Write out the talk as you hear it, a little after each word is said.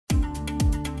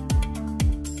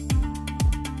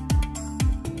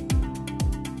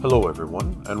Hello,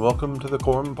 everyone, and welcome to the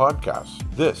Quorum Podcast.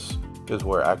 This is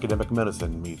where academic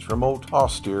medicine meets remote,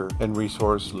 austere, and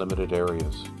resource-limited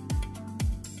areas.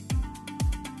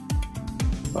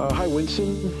 Hi,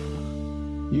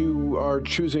 Winston. You are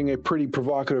choosing a pretty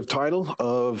provocative title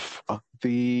of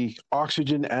the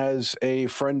oxygen as a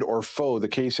friend or foe, the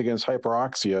case against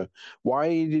hyperoxia. Why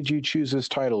did you choose this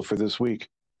title for this week?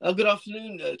 Good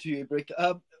afternoon to you, Brick.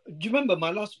 Do you remember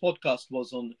my last podcast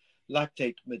was on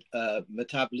lactate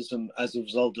metabolism as a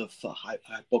result of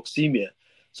hypoxemia?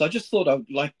 So I just thought I would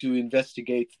like to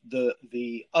investigate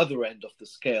the other end of the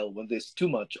scale when there's too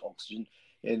much oxygen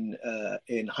in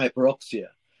hyperoxia.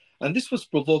 And this was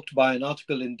provoked by an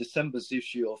article in December's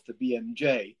issue of the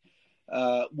BMJ,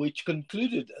 which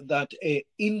concluded that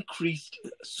increased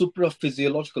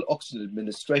supraphysiological oxygen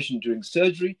administration during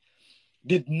surgery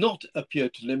did not appear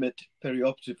to limit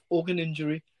perioperative organ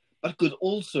injury, but could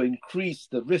also increase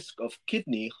the risk of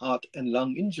kidney, heart, and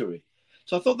lung injury.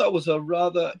 So I thought that was a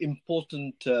rather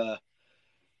important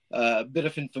bit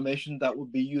of information that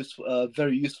would be useful,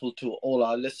 very useful to all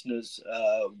our listeners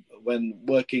when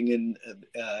working in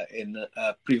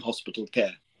pre-hospital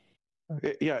care.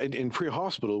 Yeah, in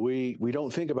pre-hospital, we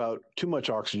don't think about too much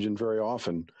oxygen very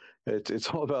often. It's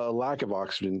all about a lack of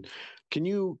oxygen. Can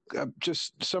you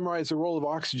just summarize the role of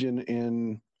oxygen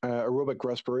in aerobic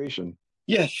respiration?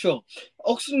 Yeah, sure.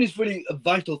 Oxygen is really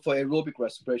vital for aerobic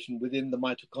respiration within the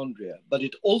mitochondria, but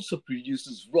it also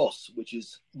produces ROS, which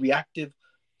is reactive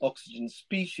oxygen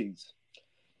species.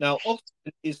 Now,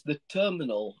 oxygen is the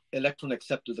terminal electron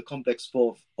acceptor, the complex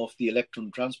 4 of the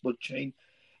electron transport chain,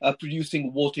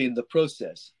 producing water in the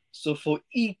process. So for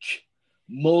each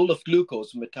mole of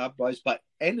glucose metabolized by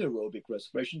anaerobic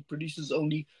respiration produces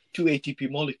only 2 ATP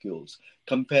molecules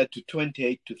compared to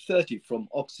 28 to 30 from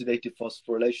oxidative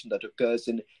phosphorylation that occurs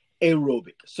in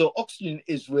aerobic. So oxygen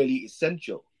is really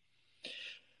essential.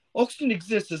 Oxygen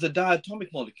exists as a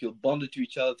diatomic molecule bonded to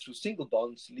each other through single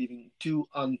bonds, leaving 2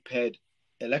 unpaired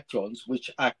electrons, which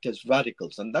act as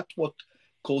radicals. And that's what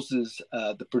causes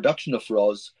the production of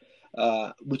ROS,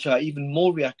 which are even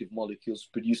more reactive molecules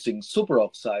producing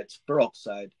superoxides,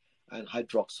 peroxide, and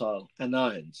hydroxyl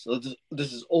anions. So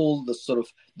this is all the sort of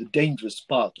the dangerous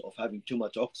part of having too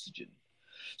much oxygen.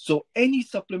 So any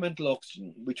supplemental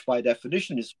oxygen, which by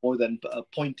definition is more than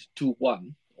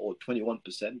 0.21 or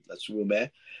 21%, that's room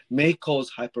air, may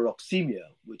cause hyperoxemia,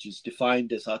 which is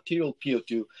defined as arterial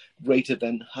PO2 greater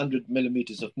than 100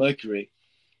 millimeters of mercury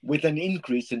with an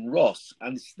increase in ROS.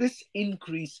 And it's this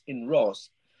increase in ROS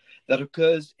that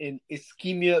occurs in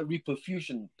ischemia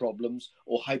reperfusion problems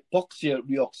or hypoxia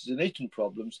reoxygenation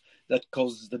problems that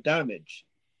causes the damage.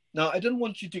 Now, I don't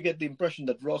want you to get the impression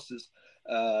that ROS is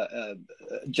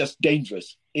just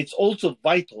dangerous. It's also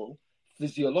vital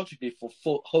physiologically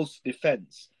for host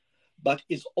defense, but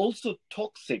is also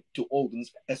toxic to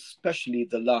organs, especially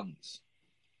the lungs.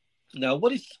 Now,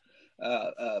 what is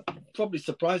probably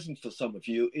surprising for some of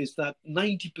you is that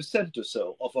 90% or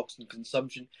so of oxygen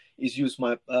consumption is used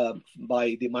by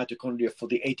the mitochondria for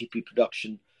the ATP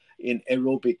production in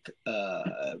aerobic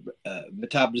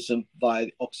metabolism via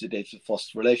oxidative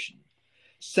phosphorylation.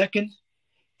 Second,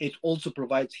 it also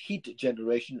provides heat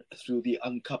generation through the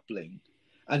uncoupling.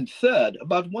 And third,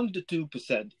 about 1 to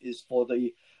 2% is for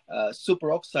the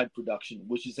superoxide production,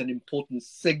 which is an important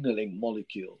signaling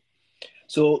molecule.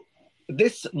 So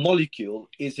this molecule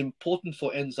is important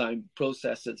for enzyme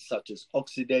processes such as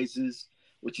oxidases,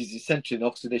 which is essentially an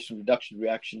oxidation reduction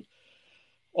reaction,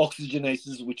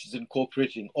 oxygenases, which is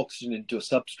incorporating oxygen into a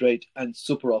substrate, and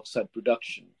superoxide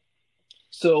production.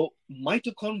 So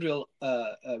mitochondrial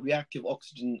reactive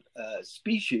oxygen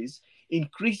species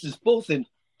increases both in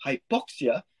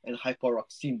hypoxia and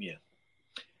hyperoxemia.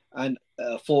 And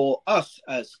for us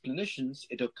as clinicians,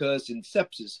 it occurs in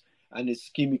sepsis and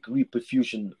ischemic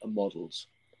reperfusion models.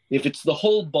 If it's the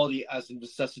whole body, as in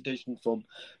resuscitation from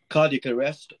cardiac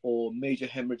arrest or major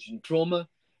hemorrhage and trauma,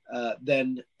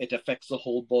 then it affects the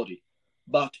whole body.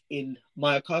 But in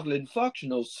myocardial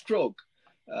infarction or stroke,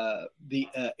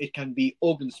 it can be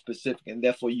organ specific, and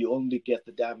therefore you only get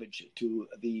the damage to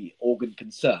the organ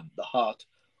concerned, the heart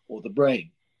or the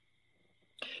brain.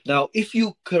 Now, if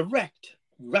you correct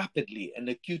rapidly an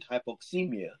acute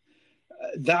hypoxemia,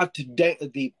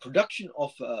 the production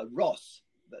of ROS,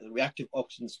 the reactive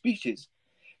oxygen species,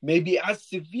 may be as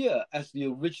severe as the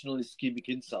original ischemic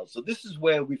insult. So this is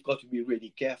where we've got to be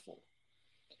really careful.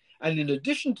 And in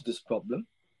addition to this problem,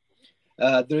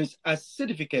 there is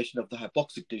acidification of the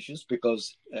hypoxic tissues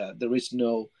because there is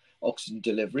no oxygen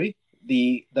delivery.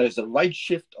 There is a right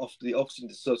shift of the oxygen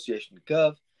dissociation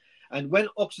curve. And when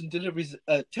oxygen delivery is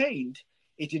attained,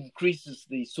 it increases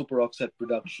the superoxide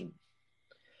production.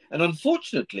 And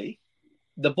unfortunately,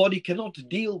 the body cannot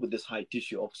deal with this high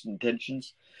tissue oxygen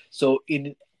tensions. So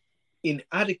in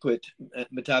inadequate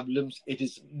metabolism, it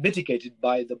is mitigated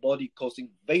by the body causing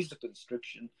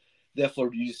vasoconstriction, therefore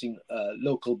reducing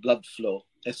local blood flow,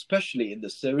 especially in the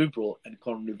cerebral and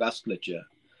coronary vasculature.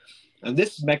 And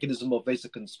this mechanism of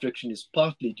vasoconstriction is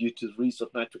partly due to the release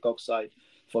of nitric oxide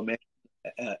from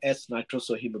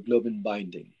S-nitrosohemoglobin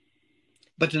binding.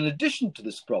 But in addition to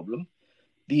this problem,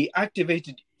 the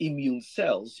activated immune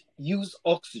cells use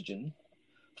oxygen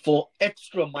for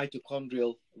extra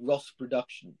mitochondrial ROS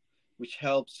production, which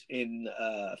helps in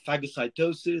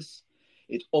phagocytosis.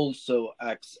 It also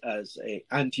acts as an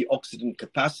antioxidant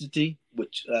capacity,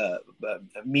 which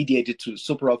mediated through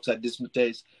superoxide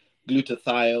dismutase,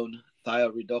 glutathione,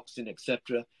 thioredoxin,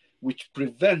 etc., which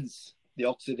prevents the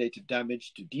oxidative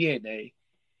damage to DNA,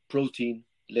 protein,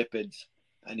 lipids,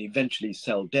 and eventually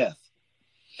cell death.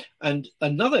 And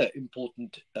another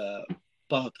important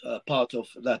part of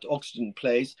that oxygen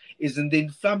plays is in the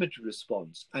inflammatory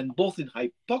response. And both in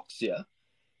hypoxia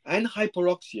and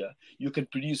hyperoxia, you can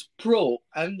produce pro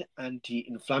and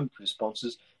anti-inflammatory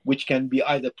responses, which can be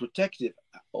either protective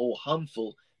or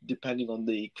harmful depending on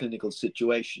the clinical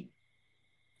situation.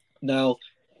 Now,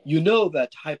 you know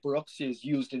that hyperoxia is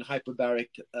used in hyperbaric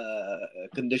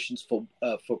conditions for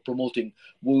promoting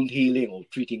wound healing or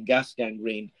treating gas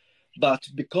gangrene. But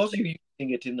because you're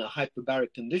using it in a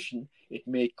hyperbaric condition, it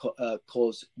may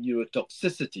cause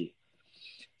neurotoxicity.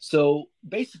 So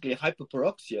basically,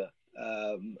 hyperperoxia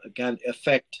can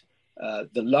affect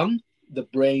the lung, the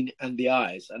brain, and the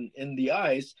eyes. And in the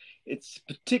eyes, it's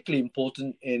particularly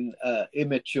important in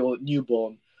immature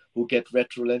newborn who get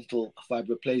retrolental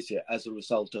fibroplasia as a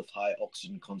result of high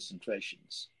oxygen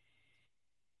concentrations.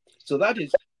 So that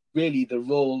is really the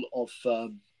role of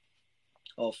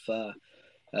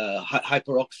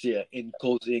hyperoxia in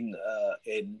causing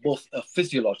in both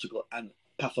physiological and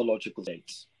pathological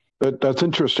states. That's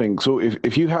interesting. So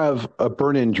if you have a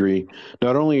burn injury,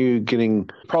 not only are you getting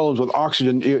problems with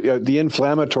oxygen, the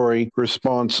inflammatory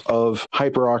response of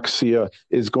hyperoxia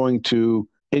is going to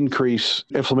increase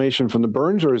inflammation from the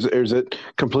burns, or is it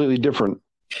completely different?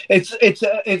 It's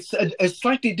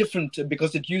slightly different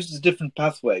because it uses different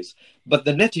pathways, but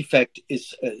the net effect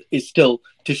is still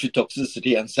tissue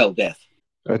toxicity and cell death.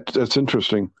 That's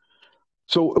interesting.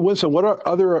 So, Winston, what are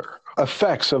other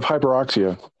effects of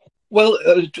hyperoxia? Well,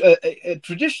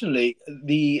 traditionally,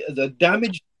 the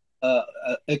damage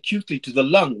acutely to the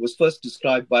lung was first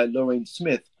described by Lorraine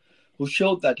Smith, who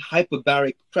showed that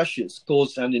hyperbaric pressures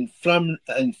caused an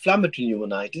inflammatory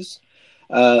pneumonitis.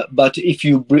 But if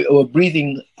you were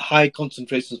breathing high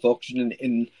concentrations of oxygen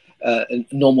in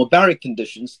normobaric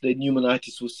conditions, the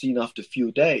pneumonitis was seen after a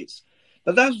few days.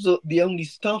 But that was the only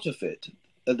start of it.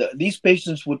 These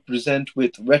patients would present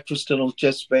with retrosternal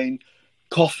chest pain,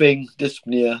 coughing,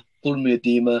 dyspnea, pulmonary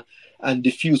edema, and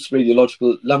diffuse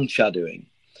radiological lung shadowing.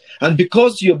 And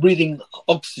because you're breathing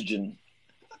oxygen,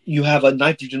 you have a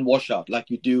nitrogen washout like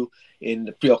you do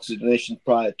in pre-oxygenation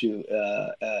prior to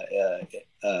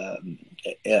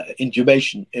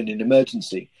intubation in an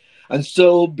emergency. And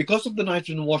so because of the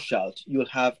nitrogen washout, you'll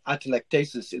have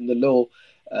atelectasis in the low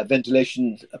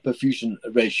ventilation perfusion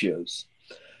ratios.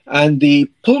 And the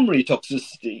pulmonary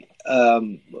toxicity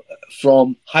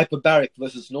from hyperbaric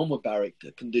versus normobaric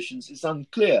conditions is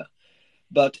unclear.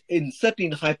 But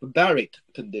certainly in hyperbaric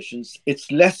conditions,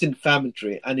 it's less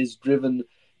inflammatory and is driven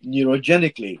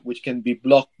neurogenically, which can be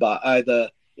blocked by either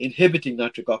inhibiting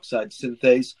nitric oxide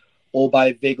synthase or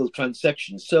by vagal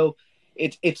transection. So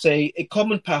it's a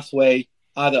common pathway,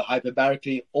 either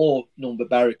hyperbarically or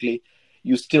non-barbarically.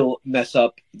 You still mess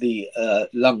up the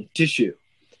lung tissue.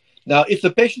 Now, if the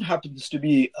patient happens to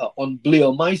be on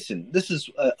bleomycin, this is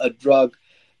a drug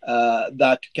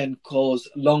that can cause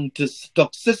lung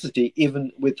toxicity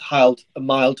even with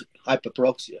mild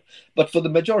hyperperoxia. But for the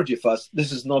majority of us,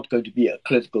 this is not going to be a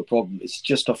clinical problem. It's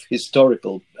just of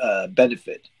historical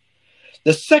benefit.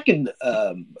 The second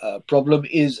problem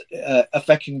is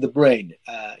affecting the brain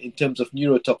in terms of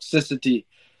neurotoxicity,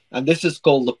 and this is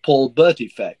called the Paul Bert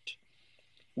effect.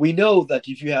 We know that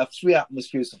if you have 3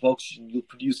 atmospheres of oxygen, you'll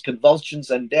produce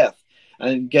convulsions and death,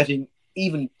 and getting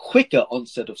even quicker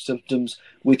onset of symptoms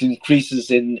with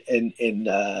increases in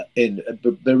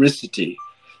baricity.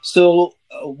 So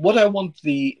what I want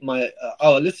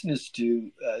our listeners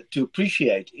to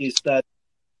appreciate is that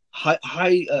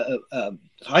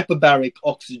hyperbaric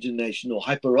oxygenation or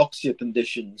hyperoxia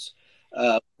conditions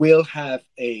will have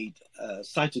a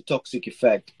cytotoxic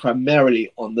effect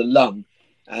primarily on the lung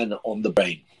and on the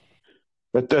brain.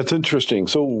 That's interesting.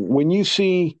 So when you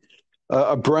see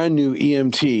a brand new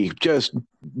EMT just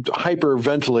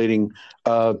hyperventilating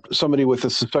somebody with a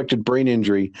suspected brain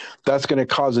injury, that's going to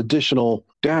cause additional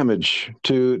damage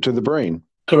to the brain.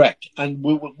 Correct. And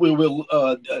we will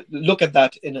look at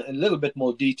that in a little bit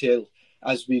more detail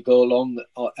as we go along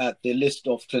at the list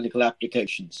of clinical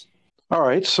applications. All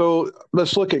right. So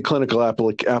let's look at clinical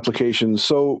applications.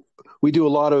 So we do a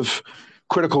lot of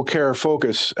critical care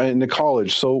focus in the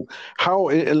college. So how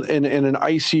in an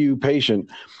ICU patient,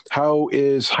 how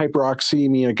is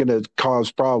hyperoxemia going to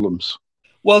cause problems?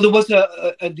 Well, there was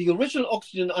the original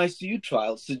oxygen ICU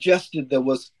trial suggested there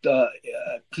was a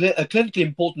clinically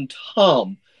important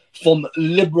harm from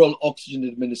liberal oxygen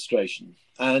administration.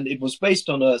 And it was based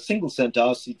on a single center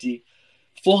RCT,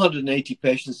 480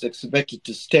 patients expected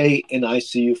to stay in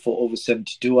ICU for over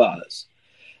 72 hours.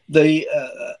 The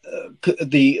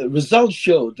results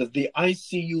showed that the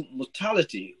ICU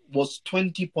mortality was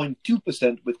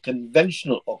 20.2% with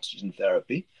conventional oxygen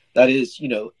therapy, that is,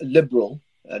 liberal,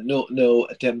 no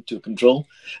attempt to control,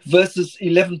 versus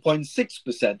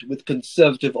 11.6% with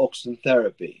conservative oxygen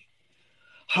therapy.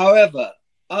 However,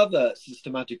 other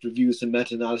systematic reviews and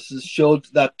meta-analysis showed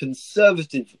that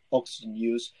conservative oxygen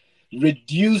use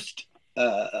reduced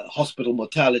hospital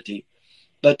mortality,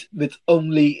 but with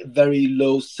only very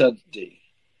low certainty.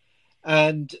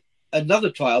 And another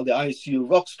trial, the ICU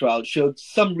ROX trial, showed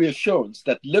some reassurance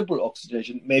that liberal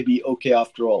oxygenation may be okay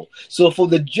after all. So for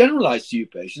the general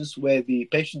ICU patients, where the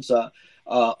patients are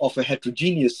of a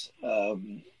heterogeneous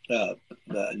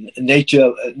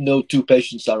nature, no two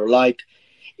patients are alike,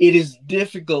 it is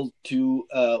difficult to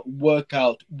work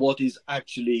out what is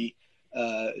actually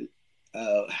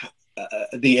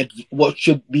what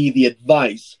should be the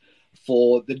advice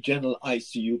for the general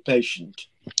ICU patient.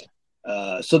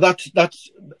 So that's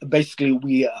basically,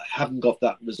 we haven't got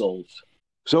that resolved.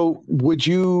 So would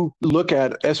you look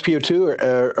at SpO2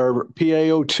 or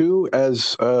PaO2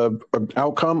 as an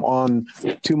outcome on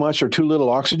too much or too little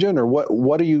oxygen, or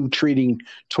what are you treating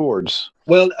towards?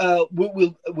 Well,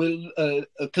 we'll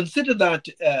consider that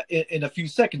in a few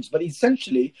seconds. But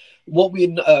essentially, what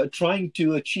we're trying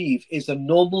to achieve is a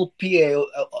normal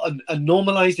a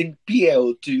normalizing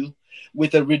PaO2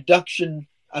 with a reduction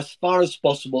as far as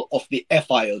possible of the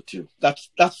FiO2.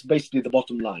 That's basically the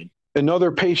bottom line.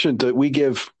 Another patient that we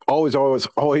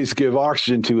always give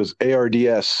oxygen to is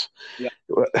ARDS. Yeah.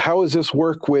 How does this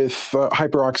work with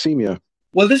hyperoxemia?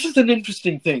 Well, this is an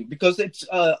interesting thing because it's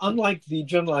unlike the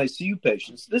general ICU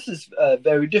patients. This is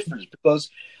very different because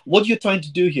what you're trying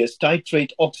to do here is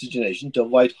titrate oxygenation to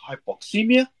avoid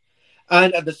hypoxemia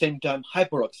and at the same time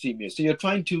hyperoxemia. So you're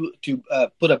trying to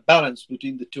put a balance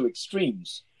between the two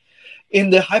extremes. In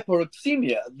the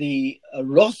hyperoxemia, the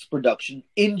ROS production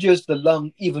injures the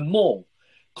lung even more,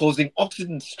 causing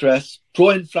oxygen stress,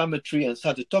 pro-inflammatory and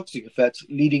cytotoxic effects,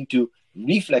 leading to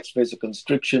reflex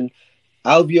vasoconstriction,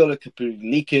 alveolar capillary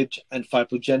leakage, and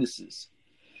fibrogenesis.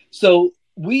 So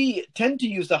we tend to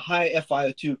use a high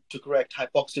FiO2 to correct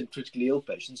hypoxia in critically ill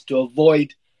patients to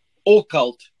avoid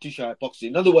occult tissue hypoxia.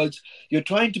 In other words, you're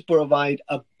trying to provide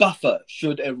a buffer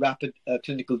should a rapid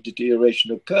clinical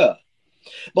deterioration occur.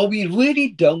 But we really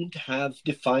don't have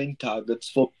defined targets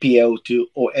for PaO2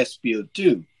 or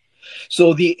SpO2.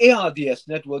 So the ARDS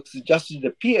network suggested a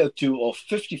PaO2 of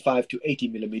 55 to 80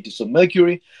 millimeters of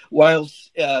mercury,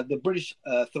 whilst the British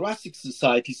Thoracic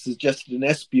Society suggested an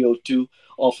SpO2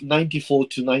 of 94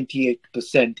 to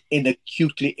 98% in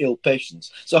acutely ill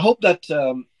patients. So I hope that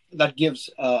that gives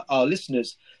our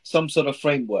listeners some sort of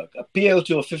framework. A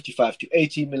PaO2 of 55 to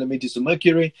 80 millimeters of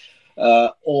mercury,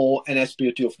 or an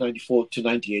SpO2 of 94 to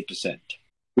 98%.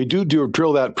 We do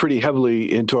drill that pretty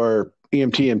heavily into our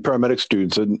EMT and paramedic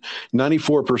students, and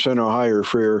 94% or higher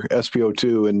for your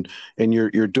SpO2, and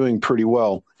you're doing pretty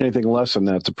well. Anything less than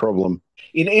that's a problem.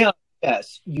 In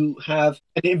ARDS, you have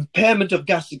an impairment of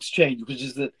gas exchange, which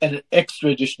is an extra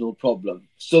additional problem.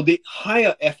 So the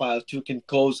higher FiO2 can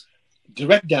cause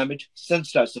direct damage,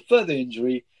 sensitize to further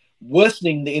injury,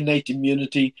 worsening the innate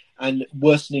immunity and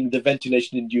worsening the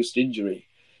ventilation-induced injury.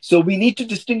 So we need to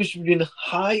distinguish between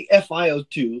high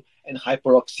FiO2 and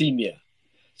hyperoxemia.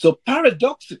 So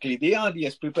paradoxically, the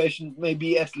ARDS patient may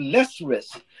be at less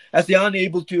risk as they are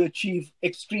unable to achieve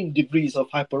extreme degrees of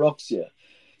hyperoxia.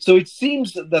 So it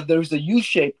seems that there is a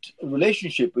U-shaped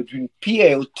relationship between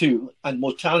PaO2 and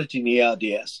mortality in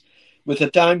ARDS, with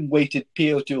a time-weighted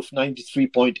PaO2 of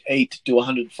 93.8 to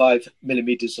 105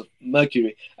 millimeters of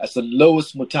mercury as the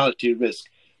lowest mortality risk,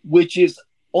 which is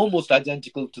almost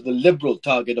identical to the liberal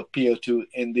target of PaO2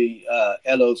 in the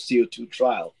LOCO2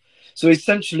 trial. So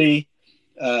essentially,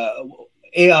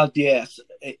 ARDS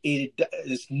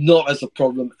is not as a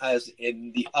problem as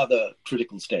in the other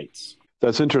critical states.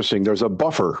 That's interesting. There's a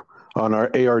buffer on our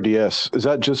ARDS? Is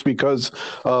that just because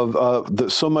of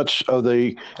so much of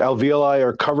the alveoli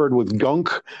are covered with gunk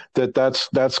that's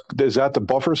is that the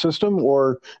buffer system,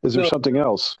 or is there something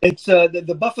else? It's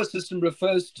the buffer system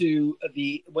refers to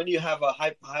when you have a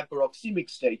hyperoxemic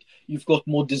state, you've got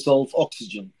more dissolved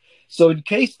oxygen. So in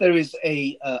case there is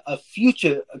a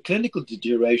future clinical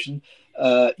deterioration,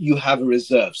 you have a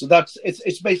reserve. So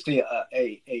it's basically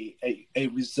a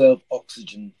reserve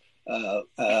oxygen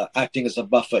acting as a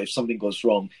buffer if something goes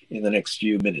wrong in the next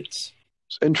few minutes.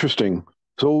 Interesting.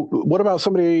 So what about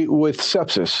somebody with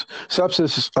sepsis?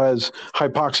 Sepsis has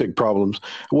hypoxic problems.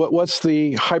 What's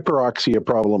the hyperoxia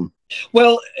problem?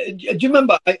 Well, do you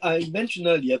remember I mentioned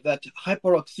earlier that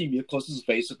hyperoxemia causes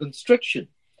vasoconstriction?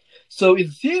 So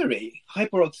in theory,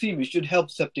 hyperoxemia should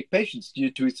help septic patients due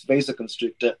to its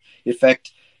vasoconstrictor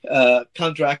effect,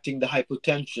 counteracting the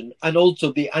hypotension and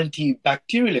also the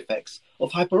antibacterial effects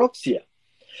of hyperoxia.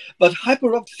 But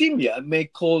hyperoxemia may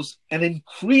cause an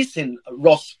increase in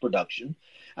ROS production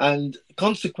and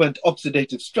consequent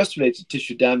oxidative stress-related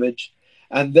tissue damage.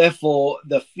 And therefore,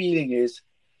 the feeling is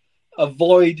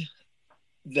avoid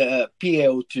the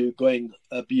PaO2 going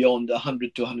beyond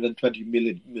 100 to 120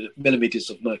 millimeters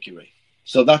of mercury.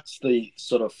 So that's the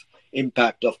sort of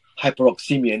impact of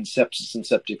hyperoxemia in sepsis and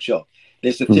septic shock.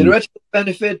 There's a theoretical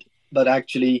benefit, but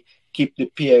actually keep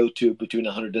the PaO2 between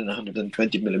 100 and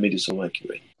 120 millimeters of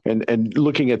mercury. And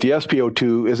looking at the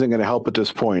SpO2 isn't going to help at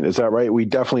this point. Is that right? We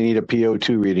definitely need a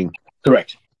PaO2 reading.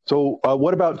 Correct. So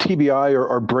what about TBI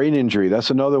or brain injury?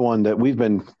 That's another one that we've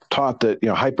been taught that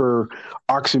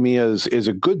hyperoxemia is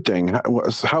a good thing.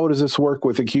 How does this work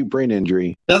with acute brain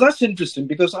injury? Now that's interesting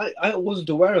because I wasn't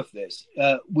aware of this.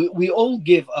 We all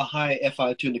give a high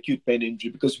FiO2 in acute brain injury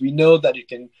because we know that it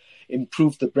can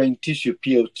improve the brain tissue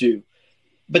PO2.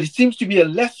 But it seems to be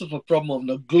less of a problem on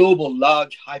a global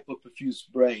large hyperperfused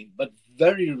brain, but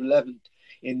very relevant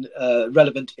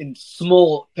in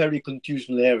small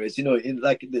pericontusional areas, in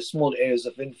like the small areas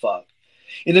of infarct.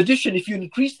 In addition, if you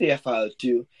increase the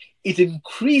FiO2, it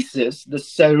increases the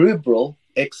cerebral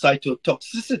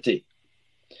excitotoxicity.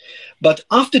 But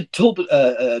after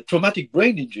traumatic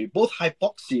brain injury, both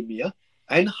hypoxemia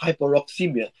and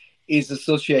hyperoxemia is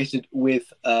associated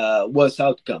with worse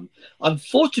outcome.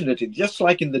 Unfortunately, just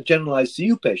like in the general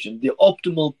ICU patient, the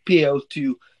optimal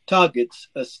PaO2 targets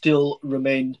still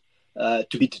remain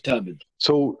to be determined.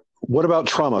 So what about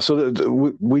trauma? So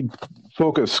we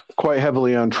focus quite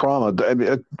heavily on trauma.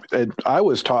 I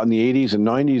was taught in the 80s and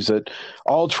 90s that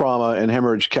all trauma and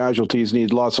hemorrhage casualties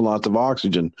need lots and lots of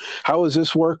oxygen. How does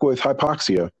this work with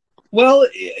hypoxia? Well,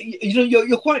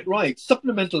 you're quite right.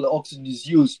 Supplemental oxygen is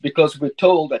used because we're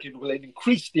told that it will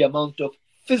increase the amount of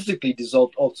physically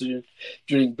dissolved oxygen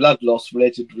during blood loss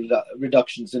related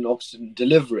reductions in oxygen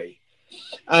delivery.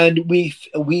 And we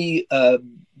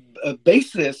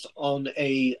base this on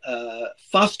a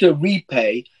faster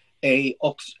repay a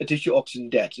tissue oxygen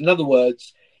debt. In other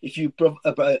words, if you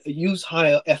use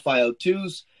higher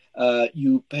FiO2s,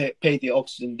 you pay the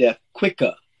oxygen debt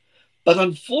quicker. But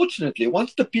unfortunately,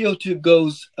 once the PO2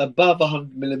 goes above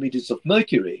 100 millimeters of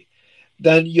mercury,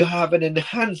 then you have an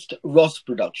enhanced ROS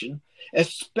production,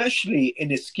 especially in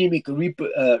ischemic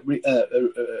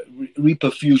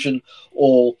reperfusion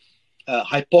or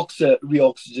hypoxia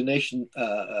reoxygenation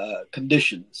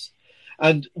conditions.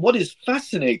 And what is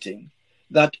fascinating,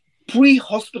 that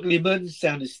pre-hospital emergency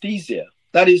anesthesia,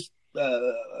 that is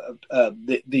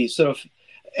the sort of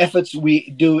efforts we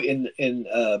do in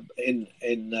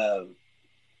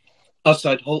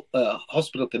outside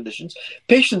hospital conditions,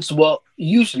 patients were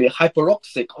usually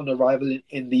hyperoxic on arrival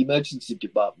in the emergency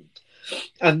department.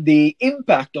 And the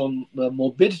impact on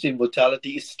morbidity and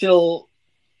mortality is still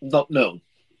not known.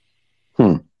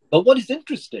 But what is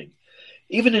interesting,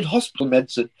 even in hospital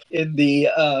medicine, in the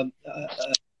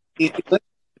emergency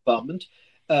department,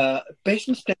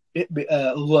 patients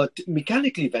who are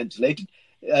mechanically ventilated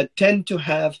tend to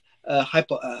have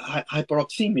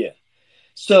hyperoxemia.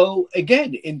 So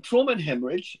again, in trauma and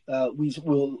hemorrhage, we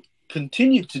will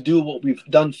continue to do what we've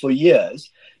done for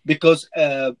years because,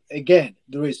 again,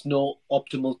 there is no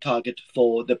optimal target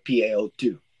for the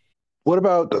PaO2. What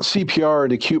about CPR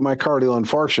and acute myocardial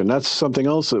infarction? That's something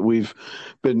else that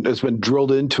has been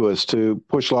drilled into us to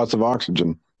push lots of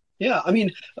oxygen. Yeah, I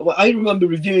mean, I remember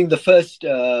reviewing the first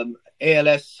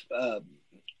ALS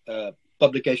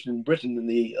publication in Britain in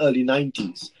the early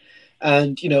 90s.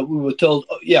 And, we were told,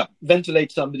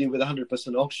 ventilate somebody with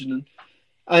 100% oxygen.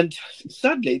 And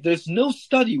sadly, there's no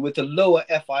study with a lower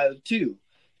FiO2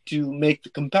 to make the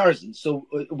comparison. So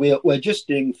we're just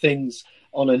doing things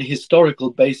on an historical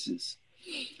basis.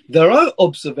 There are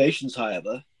observations,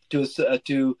 however,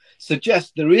 to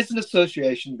suggest there is an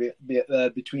association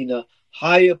between a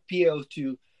higher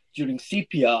PaO2 during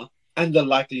CPR and the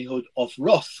likelihood of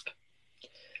ROSC,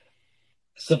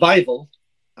 survival,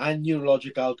 and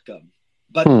neurologic outcome.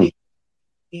 But if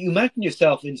you imagine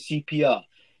yourself in CPR,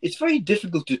 it's very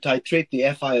difficult to titrate the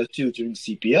FiO2 during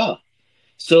CPR.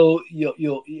 So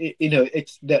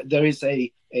there is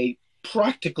a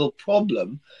practical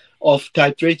problem of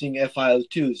titrating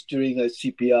FiO2s during a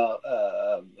CPR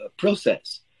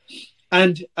process.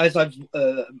 And as I've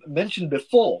mentioned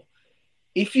before,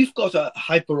 if you've got a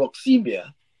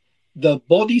hyperoxemia, the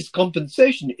body's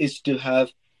compensation is to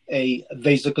have a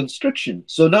vasoconstriction.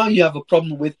 So now you have a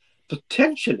problem with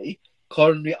potentially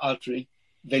coronary artery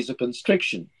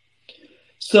vasoconstriction.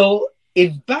 So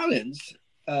in balance,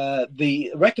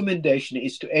 the recommendation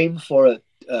is to aim for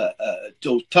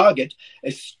to target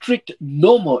a strict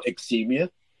normoxemia,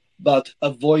 but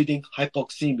avoiding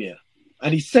hypoxemia,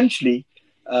 and essentially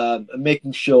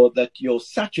making sure that your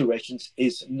saturations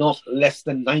is not less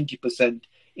than 90%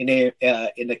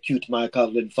 in acute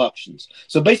myocardial infarctions.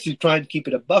 So basically, try and keep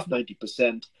it above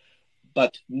 90%,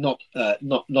 but not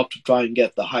to try and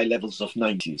get the high levels of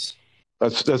 90s.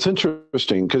 That's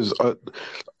interesting, because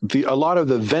a lot of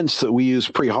the vents that we use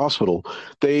pre-hospital,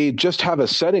 they just have a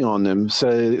setting on them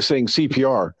saying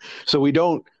CPR. So we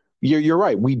don't. You're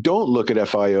right. We don't look at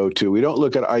FiO2. We don't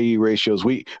look at IE ratios.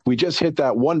 We just hit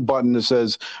that one button that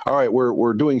says, "All right,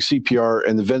 we're doing CPR,"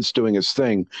 and the vent's doing its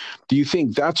thing. Do you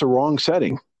think that's a wrong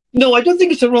setting? No, I don't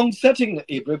think it's a wrong setting,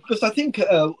 Ibra, because I think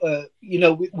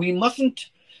we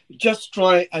mustn't just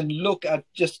try and look at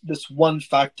just this one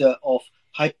factor of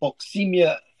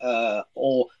hypoxemia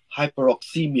or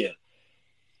hyperoxemia.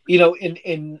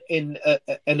 In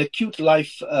an acute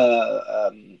life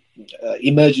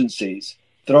emergencies,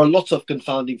 there are lots of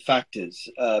confounding factors,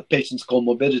 patient's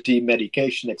comorbidity,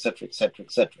 medication, etc., etc.,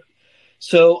 etc.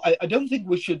 So I don't think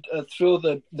we should throw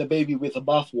the baby with the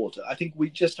bathwater. I think we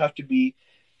just have to be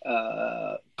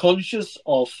conscious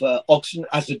of oxygen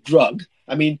as a drug.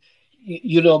 I mean,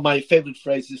 my favorite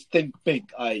phrase is think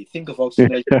pink. I think of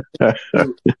oxygenation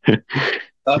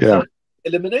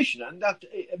elimination, and that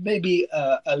may be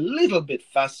a little bit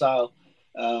facile,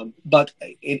 but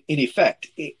in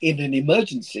effect, in an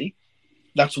emergency,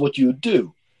 that's what you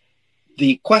do.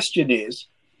 The question is,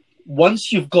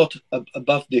 once you've got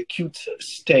above the acute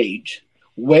stage,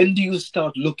 when do you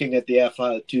start looking at the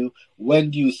FiO2?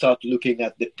 When do you start looking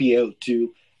at the PaO2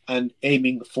 and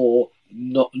aiming for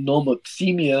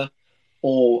normoxemia,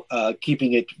 or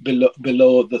keeping it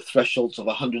below the thresholds of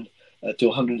 100 to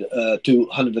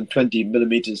 120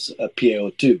 millimeters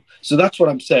PaO2? So that's what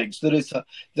I'm saying. So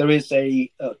there is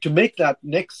a to make that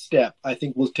next step, I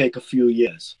think, will take a few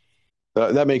years.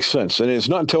 That makes sense. And it's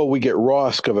not until we get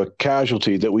ROSC of a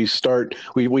casualty that we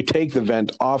take the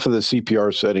vent off of the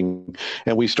CPR setting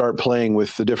and we start playing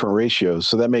with the different ratios.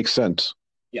 So that makes sense.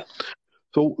 Yeah.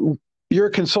 So you're a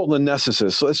consultant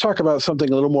anesthetist. So let's talk about something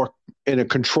a little more in a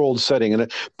controlled setting, in a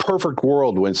perfect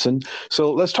world, Winston.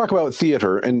 So let's talk about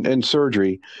theater and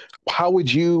surgery. How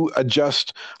would you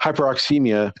adjust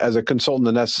hyperoxemia as a consultant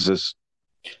anesthetist?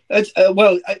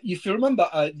 Well, if you remember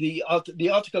the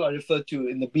article I referred to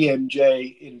in the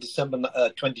BMJ in December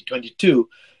 2022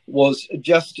 was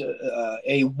just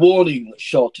a warning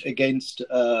shot against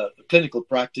clinical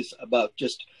practice about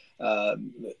just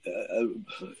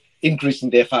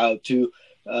increasing the FiO2,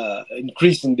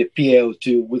 increasing the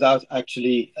PaO2 without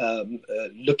actually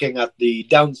looking at the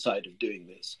downside of doing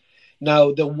this.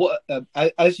 Now,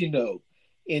 as you know,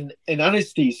 in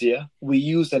anesthesia, we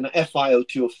use an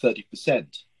FiO2 of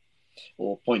 30%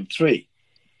 or 0.3,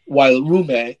 while room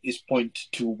air is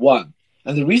 0.21.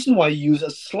 And the reason why you use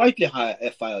a slightly higher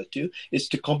FiO2 is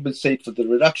to compensate for the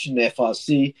reduction in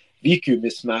FRC, VQ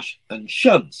mismatch, and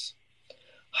shunts.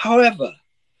 However,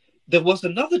 there was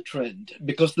another trend,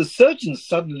 because the surgeons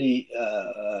suddenly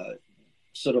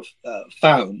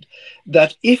found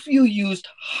that if you used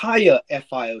higher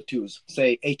FiO2s,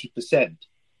 say 80%,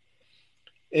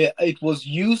 it was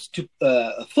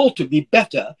thought to be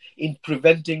better in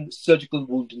preventing surgical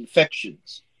wound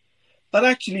infections. But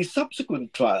actually,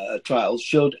 subsequent trials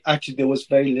showed actually there was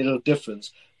very little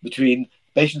difference between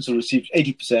patients who received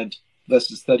 80%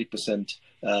 versus 30%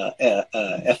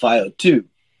 FiO2.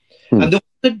 And there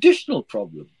was an additional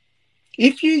problem.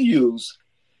 If you use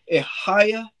a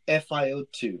higher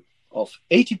FiO2 of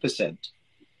 80%,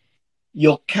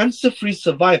 your cancer-free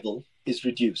survival is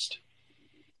reduced.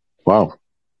 Wow.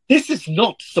 This is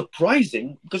not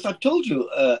surprising, because I told you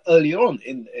earlier on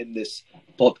in this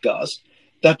podcast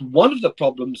that one of the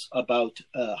problems about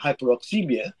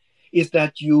hyperoxemia is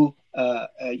that you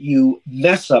you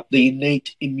mess up the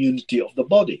innate immunity of the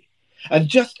body. And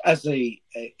just as a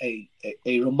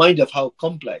reminder of how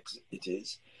complex it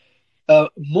is,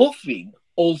 morphine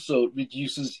also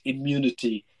reduces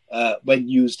immunity when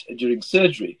used during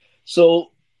surgery.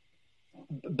 So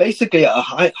basically, a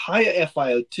higher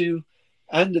FiO2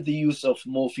 and the use of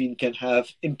morphine can have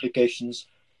implications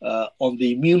on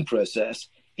the immune process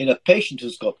in a patient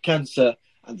who's got cancer.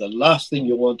 And the last thing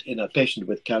you want in a patient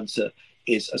with cancer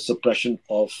is a suppression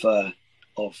of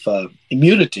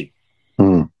immunity.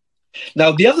 Mm.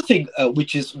 Now, the other thing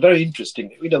which is very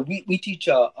interesting, we teach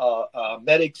our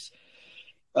medics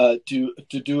to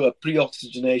do a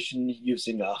pre-oxygenation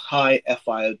using a high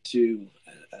FiO2,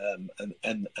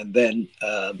 and then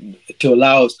to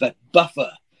allow us that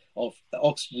buffer of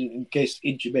oxygen in case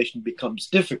intubation becomes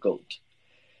difficult.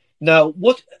 Now,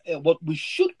 what we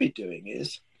should be doing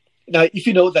is, now, if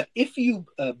you know that if you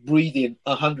breathe in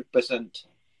 100%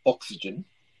 oxygen,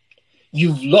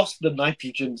 you've lost the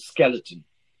nitrogen skeleton.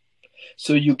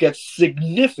 So you get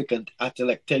significant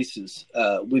atelectasis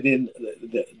within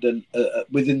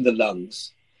the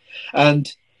lungs.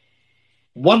 And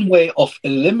one way of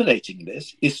eliminating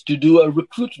this is to do a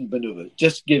recruitment maneuver,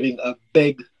 just giving a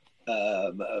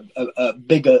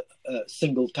bigger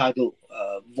single tidal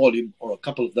volume, or a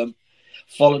couple of them,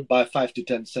 followed by 5 to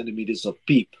 10 centimeters of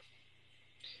PEEP.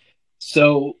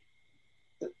 So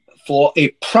for a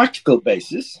practical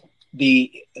basis,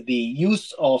 the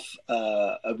use of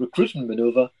a recruitment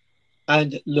maneuver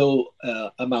and low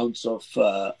amounts of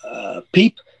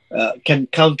PEEP can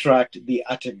counteract the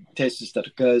atelectasis that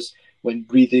occurs when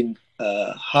breathing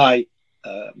high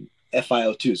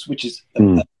FiO2s, which is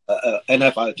an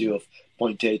FiO2 of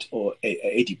 0.8 or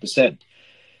 80%.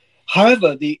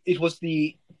 However, it was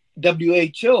the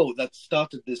WHO that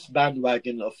started this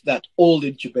bandwagon of that all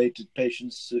intubated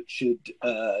patients should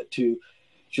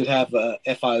have a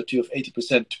FiO2 of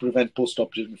 80% to prevent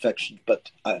post-operative infection. But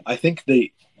I think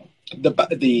the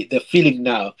feeling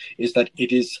now is that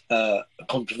it is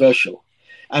controversial.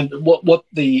 And what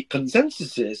the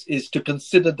consensus is to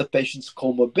consider the patient's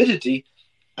comorbidity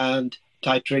and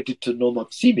titrate it to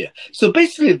normoxemia. So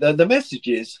basically, the message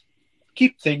is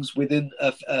keep things within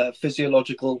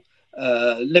physiological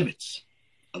limits,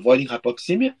 avoiding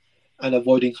hypoxemia and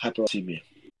avoiding hyperoxemia.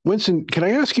 Winston, can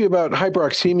I ask you about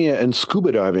hyperoxemia and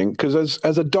scuba diving? Because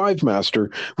as a dive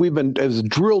master, we've been as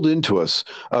drilled into us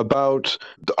about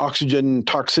the oxygen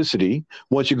toxicity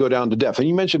once you go down to depth. And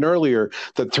you mentioned earlier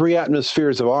that 3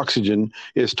 atmospheres of oxygen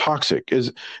is toxic.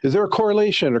 Is there a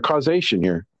correlation or causation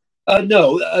here?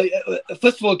 No.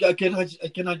 First of all, can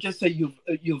I just say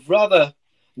you've rather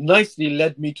nicely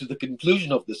led me to the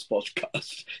conclusion of this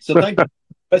podcast. So thank you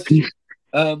for the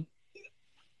question.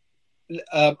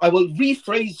 I will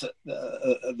rephrase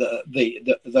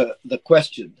the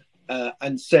question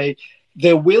and say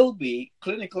there will be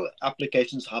clinical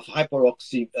applications of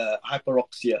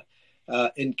hyperoxia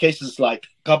in cases like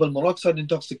carbon monoxide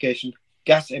intoxication,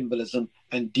 gas embolism,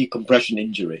 and decompression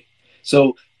injury.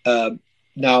 So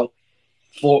now,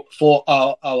 for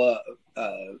our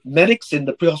medics in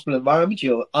the pre-hospital environment,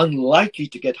 you're unlikely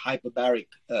to get hyperbaric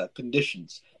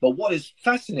conditions. But what is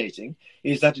fascinating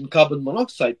is that in carbon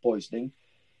monoxide poisoning,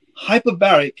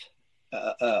 hyperbaric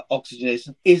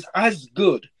oxygenation is as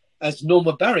good as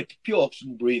normobaric pure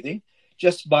oxygen breathing,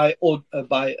 just by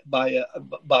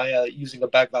using a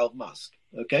bag valve mask.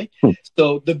 Okay,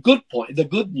 so the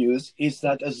good news is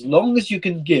that as long as you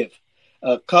can give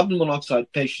a carbon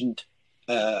monoxide patient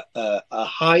a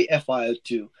high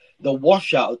FiO2, the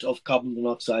washout of carbon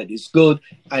monoxide is good,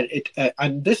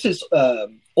 and this is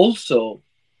also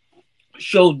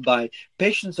shown by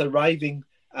patients arriving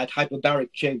at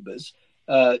hyperbaric chambers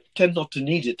tend not to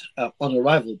need it on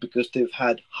arrival because they've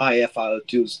had high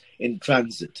FiO2s in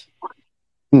transit.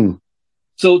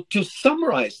 So to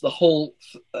summarize the whole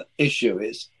issue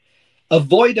is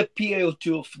avoid a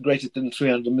PaO2 of greater than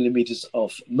 300 millimeters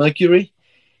of mercury.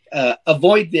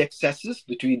 Avoid the excesses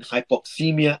between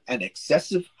hypoxemia and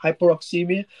excessive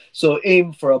hyperoxemia. So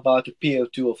aim for about a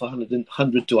PaO2 of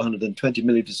 100 to 120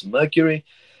 milliliters of mercury.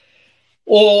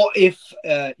 Or if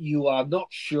you are not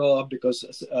sure, because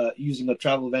using a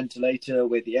travel ventilator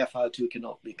where the FiO2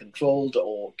 cannot be controlled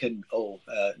or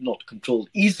not controlled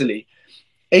easily,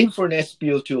 aim for an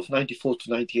SpO2 of 94 to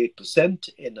 98%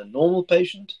 in a normal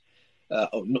patient.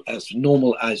 As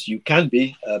normal as you can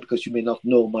be, because you may not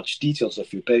know much details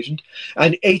of your patient,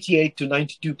 and 88 to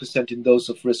 92% in those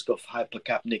of risk of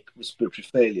hypercapnic respiratory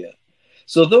failure.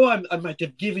 So though I might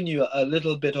have given you a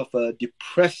little bit of a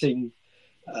depressing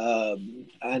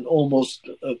and almost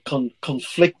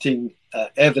conflicting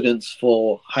evidence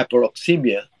for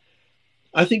hyperoxemia,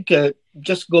 I think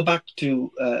just go back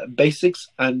to basics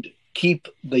and keep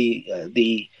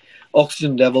the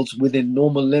oxygen levels within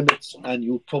normal limits, and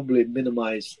you'll probably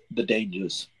minimize the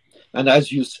dangers. And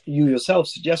as you yourself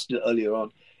suggested earlier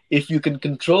on, if you can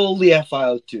control the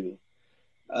FiO2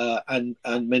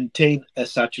 and maintain a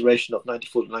saturation of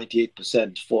 94 to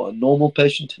 98% for a normal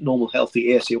patient, normal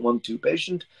healthy ASA 1-2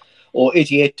 patient, or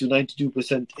 88 to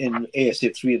 92% in ASA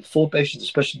 3 and 4 patients,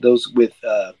 especially those with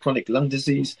chronic lung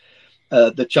disease,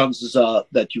 the chances are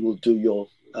that you will do your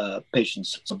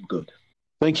patients some good.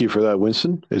 Thank you for that,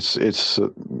 Winston. It's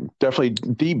definitely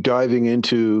deep diving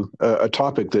into a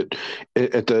topic that,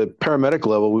 at the paramedic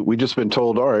level, we just been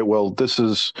told. All right, well, this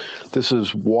is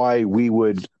why we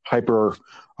would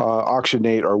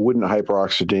hyperoxygenate or wouldn't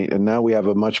hyperoxygenate, and now we have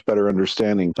a much better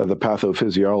understanding of the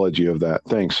pathophysiology of that.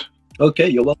 Thanks. Okay,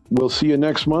 you're welcome. We'll see you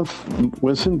next month,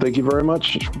 Winston. Thank you very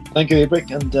much. Thank you, Ibrick,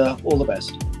 and all the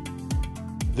best.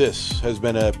 This has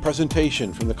been a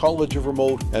presentation from the College of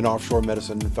Remote and Offshore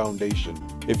Medicine Foundation.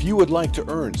 If you would like to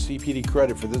earn CPD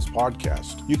credit for this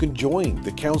podcast, you can join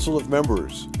the Council of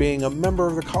Members. Being a member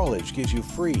of the college gives you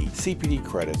free CPD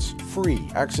credits, free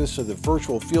access to the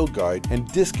virtual field guide, and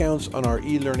discounts on our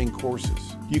e-learning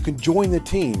courses. You can join the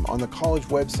team on the college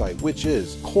website, which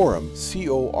is Corum,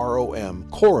 C-O-R-O-M,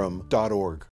 corum.org.